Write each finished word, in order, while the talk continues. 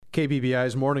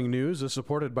KBBI's Morning News is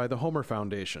supported by the Homer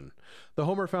Foundation. The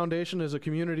Homer Foundation is a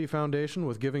community foundation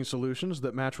with giving solutions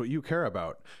that match what you care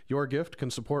about. Your gift can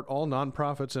support all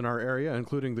nonprofits in our area,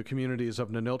 including the communities of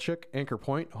Ninilchik, Anchor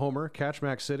Point, Homer,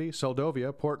 Kachemak City,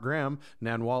 Seldovia, Port Graham,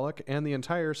 Nanwalek, and the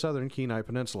entire southern Kenai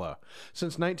Peninsula.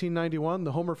 Since 1991,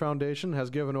 the Homer Foundation has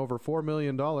given over $4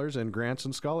 million in grants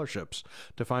and scholarships.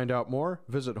 To find out more,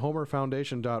 visit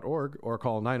homerfoundation.org or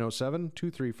call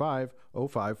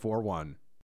 907-235-0541.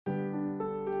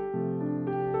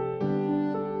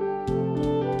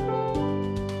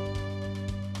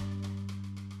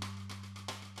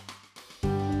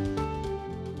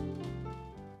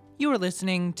 You are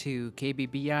listening to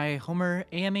KBBI Homer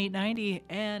AM 890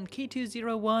 and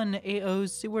K201 AO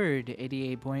Seward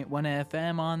 88.1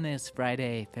 FM on this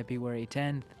Friday, February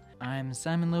 10th. I'm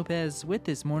Simon Lopez with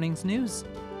this morning's news.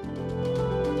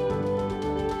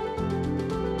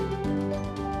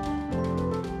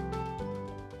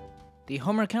 The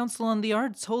Homer Council on the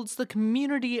Arts holds the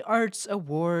Community Arts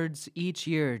Awards each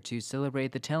year to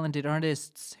celebrate the talented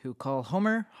artists who call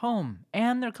Homer home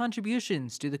and their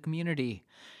contributions to the community.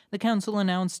 The council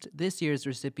announced this year's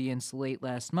recipients late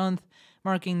last month,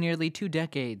 marking nearly 2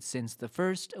 decades since the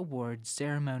first awards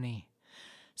ceremony.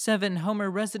 7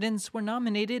 Homer residents were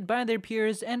nominated by their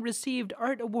peers and received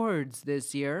art awards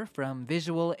this year, from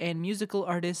visual and musical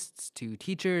artists to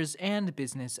teachers and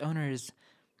business owners.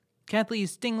 Kathleen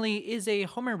Stingley is a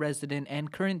Homer resident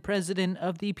and current president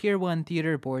of the Pier 1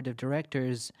 Theater Board of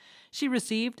Directors. She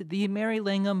received the Mary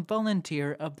Langham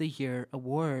Volunteer of the Year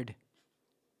Award.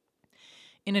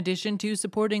 In addition to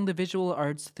supporting the visual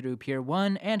arts through Pier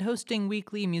 1 and hosting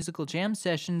weekly musical jam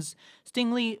sessions,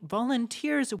 Stingley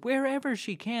volunteers wherever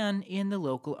she can in the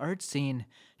local art scene.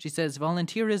 She says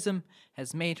volunteerism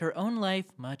has made her own life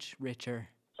much richer.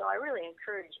 So I really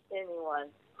encourage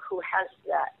anyone who has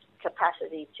that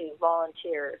capacity to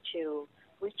volunteer to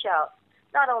reach out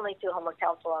not only to Homer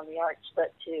Council on the Arts,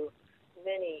 but to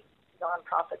many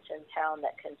nonprofits in town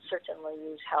that can certainly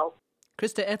use help.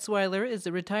 Krista Etzweiler is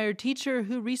a retired teacher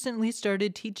who recently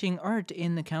started teaching art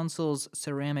in the council's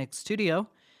ceramic studio.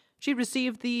 She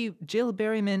received the Jill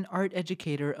Berryman Art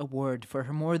Educator Award for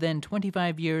her more than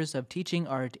 25 years of teaching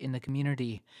art in the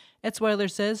community. Etzweiler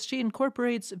says she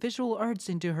incorporates visual arts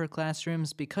into her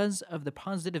classrooms because of the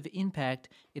positive impact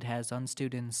it has on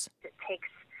students. It takes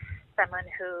someone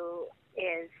who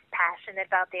is passionate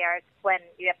about the arts when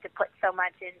you have to put so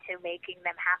much into making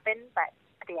them happen, but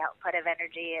the output of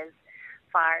energy is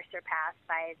far surpassed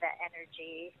by the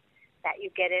energy that you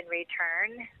get in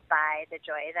return by the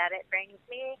joy that it brings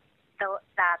me. So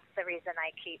that's the reason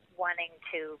I keep wanting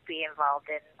to be involved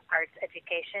in arts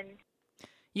education.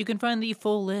 You can find the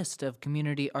full list of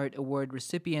Community Art Award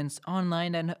recipients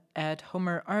online at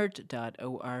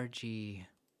homerart.org.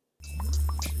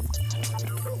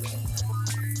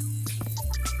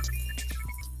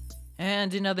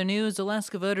 And in other news,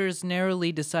 Alaska voters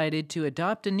narrowly decided to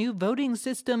adopt a new voting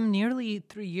system nearly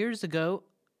 3 years ago,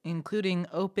 including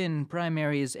open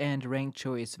primaries and ranked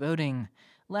choice voting.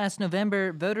 Last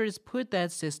November, voters put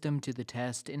that system to the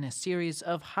test in a series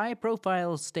of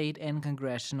high-profile state and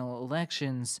congressional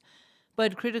elections.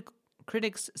 But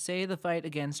critics say the fight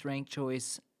against ranked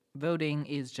choice voting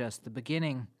is just the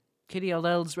beginning.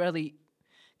 KDLL's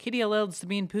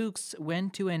Sabine Pooks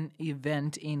went to an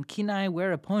event in Kenai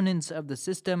where opponents of the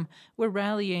system were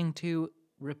rallying to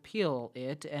repeal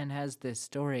it, and has this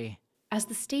story. As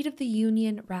the State of the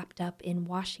Union wrapped up in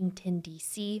Washington,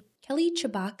 D.C., Kelly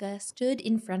Tshibaka stood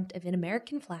in front of an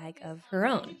American flag of her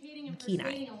own in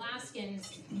Kenai.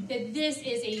 Alaskans that this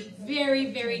is a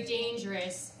very, very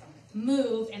dangerous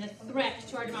move and a threat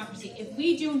to our democracy. If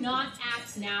we do not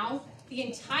act now, the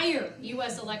entire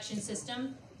U.S. election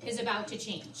system is about to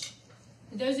change.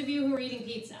 For those of you who are eating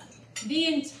pizza,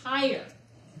 the entire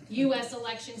U.S.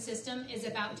 election system is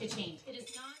about to change. It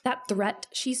is not. That threat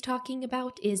she's talking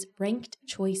about is ranked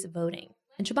choice voting.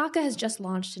 And Tshibaka has just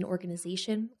launched an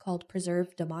organization called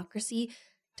Preserve Democracy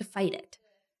to fight it.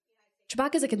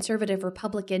 Tshibaka is a conservative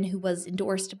Republican who was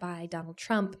endorsed by Donald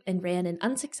Trump and ran an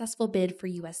unsuccessful bid for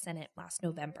U.S. Senate last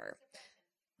November.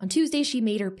 On Tuesday, she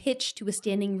made her pitch to a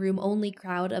standing room-only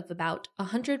crowd of about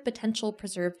 100 potential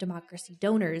Preserve Democracy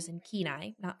donors in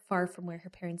Kenai, not far from where her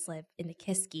parents live in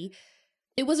Nikiski.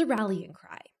 It was a rallying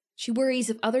cry. She worries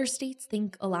if other states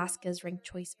think Alaska's ranked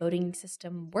choice voting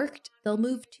system worked, they'll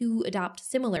move to adopt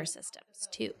similar systems,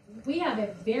 too. We have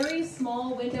a very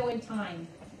small window in time,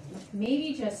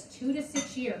 maybe just 2 to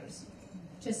 6 years,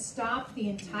 to stop the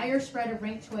entire spread of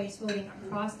ranked choice voting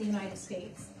across the United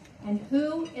States. And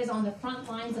who is on the front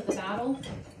lines of the battle?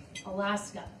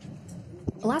 Alaska.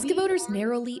 Alaska voters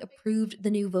narrowly approved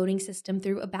the new voting system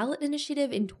through a ballot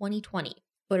initiative in 2020.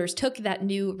 Voters took that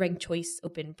new ranked choice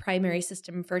open primary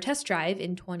system for a test drive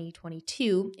in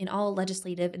 2022 in all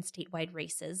legislative and statewide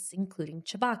races, including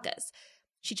Tshibaka's.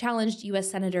 She challenged U.S.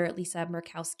 Senator Lisa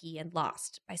Murkowski and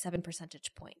lost by 7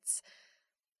 percentage points.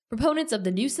 Proponents of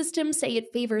the new system say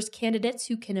it favors candidates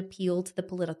who can appeal to the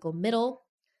political middle.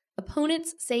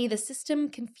 Opponents say the system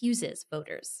confuses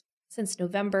voters. Since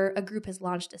November, a group has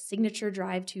launched a signature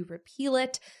drive to repeal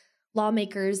it.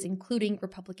 Lawmakers, including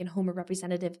Republican Homer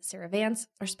Representative Sarah Vance,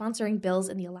 are sponsoring bills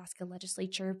in the Alaska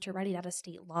legislature to write it out of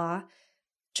state law.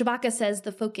 Tshibaka says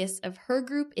the focus of her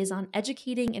group is on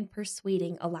educating and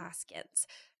persuading Alaskans.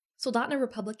 Soldotna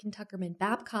Republican Tuckerman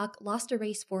Babcock lost a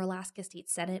race for Alaska State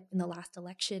Senate in the last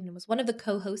election and was one of the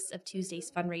co-hosts of Tuesday's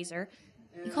fundraiser.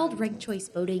 He called ranked choice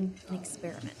voting an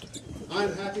experiment.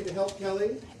 I'm happy to help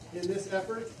Kelly in this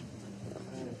effort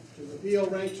to repeal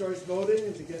ranked choice voting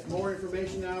and to get more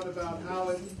information out about how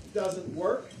it doesn't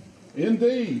work.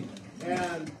 Indeed.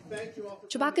 And thank you all for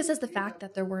Tshibaka says the fact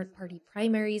that there weren't party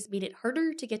primaries made it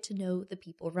harder to get to know the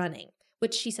people running,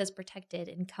 which she says protected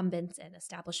incumbents and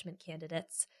establishment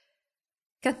candidates.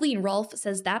 Kathleen Rolfe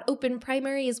says that open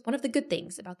primary is one of the good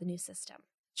things about the new system.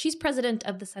 She's president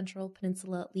of the Central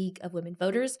Peninsula League of Women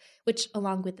Voters, which,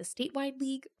 along with the statewide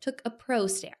league, took a pro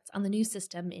stance on the new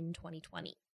system in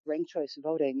 2020. Ranked choice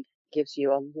voting gives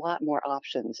you a lot more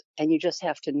options, and you just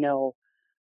have to know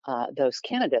those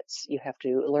candidates. You have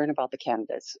to learn about the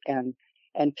candidates and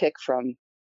pick from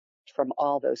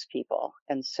all those people.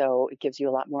 And so it gives you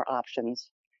a lot more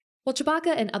options. While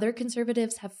Tshibaka and other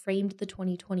conservatives have framed the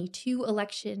 2022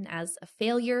 election as a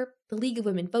failure, the League of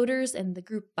Women Voters and the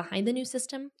group behind the new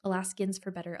system, Alaskans for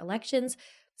Better Elections,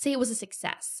 say it was a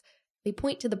success. They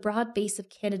point to the broad base of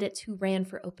candidates who ran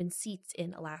for open seats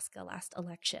in Alaska last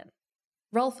election.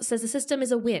 Rolfe says the system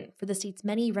is a win for the state's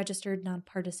many registered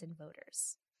nonpartisan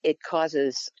voters. It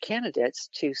causes candidates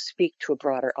to speak to a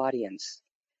broader audience.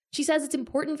 She says it's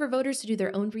important for voters to do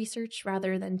their own research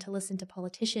rather than to listen to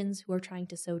politicians who are trying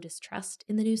to sow distrust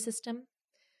in the new system.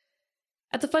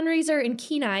 At the fundraiser in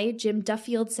Kenai, Jim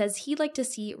Duffield says he'd like to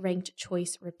see ranked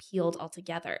choice repealed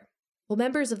altogether. While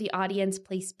members of the audience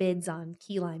place bids on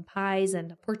key lime pies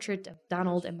and a portrait of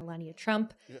Donald and Melania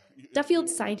Trump, Duffield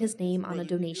signed his name on a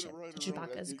donation to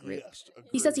Tshibaka's group.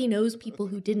 He says he knows people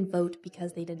who didn't vote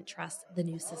because they didn't trust the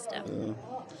new system.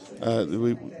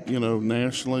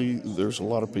 Nationally, there's a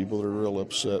lot of people that are real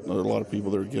upset, and there are a lot of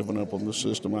people that are giving up on the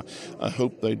system. I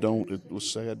hope they don't. It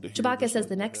was sad to hear. Tshibaka says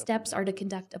the next steps are to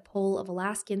conduct a poll of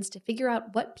Alaskans to figure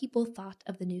out what people thought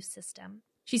of the new system.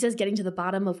 She says getting to the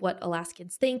bottom of what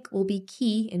Alaskans think will be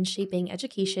key in shaping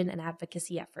education and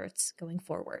advocacy efforts going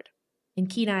forward. In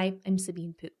Kenai, I'm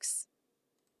Sabine Pooks.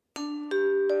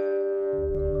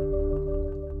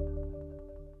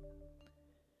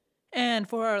 And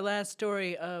for our last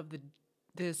story of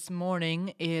this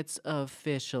morning, it's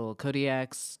official.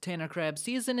 Kodiak's Tanner crab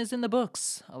season is in the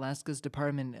books. Alaska's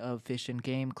Department of Fish and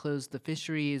Game closed the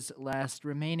fishery's last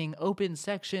remaining open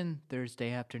section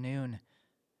Thursday afternoon.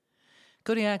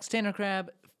 Kodiak's Tanner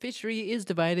crab fishery is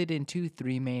divided into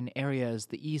 3 main areas.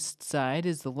 The east side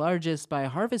is the largest by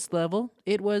harvest level.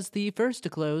 It was the first to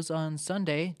close on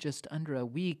Sunday, just under a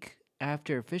week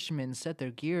after fishermen set their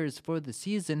gears for the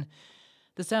season.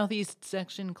 The southeast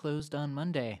section closed on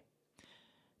Monday.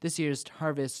 This year's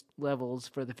harvest levels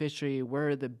for the fishery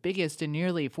were the biggest in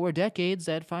nearly 4 decades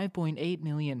at 5.8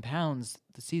 million pounds.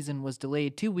 The season was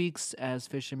delayed 2 weeks as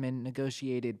fishermen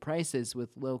negotiated prices with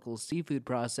local seafood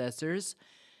processors.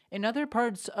 In other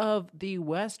parts of the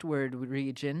westward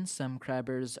region, some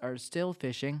crabbers are still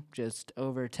fishing. Just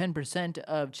over 10%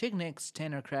 of Chignik's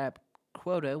Tanner crab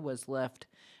quota was left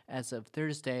as of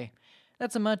Thursday.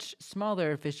 That's a much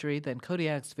smaller fishery than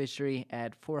Kodiak's fishery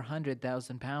at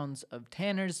 400,000 pounds of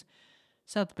tanners.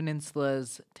 South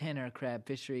Peninsula's Tanner crab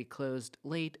fishery closed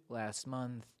late last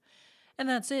month. And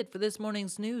that's it for this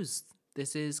morning's news.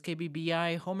 This is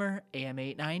KBBI Homer AM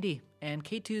 890 and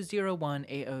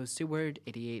K201 AO Seward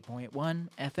 88.1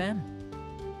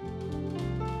 FM.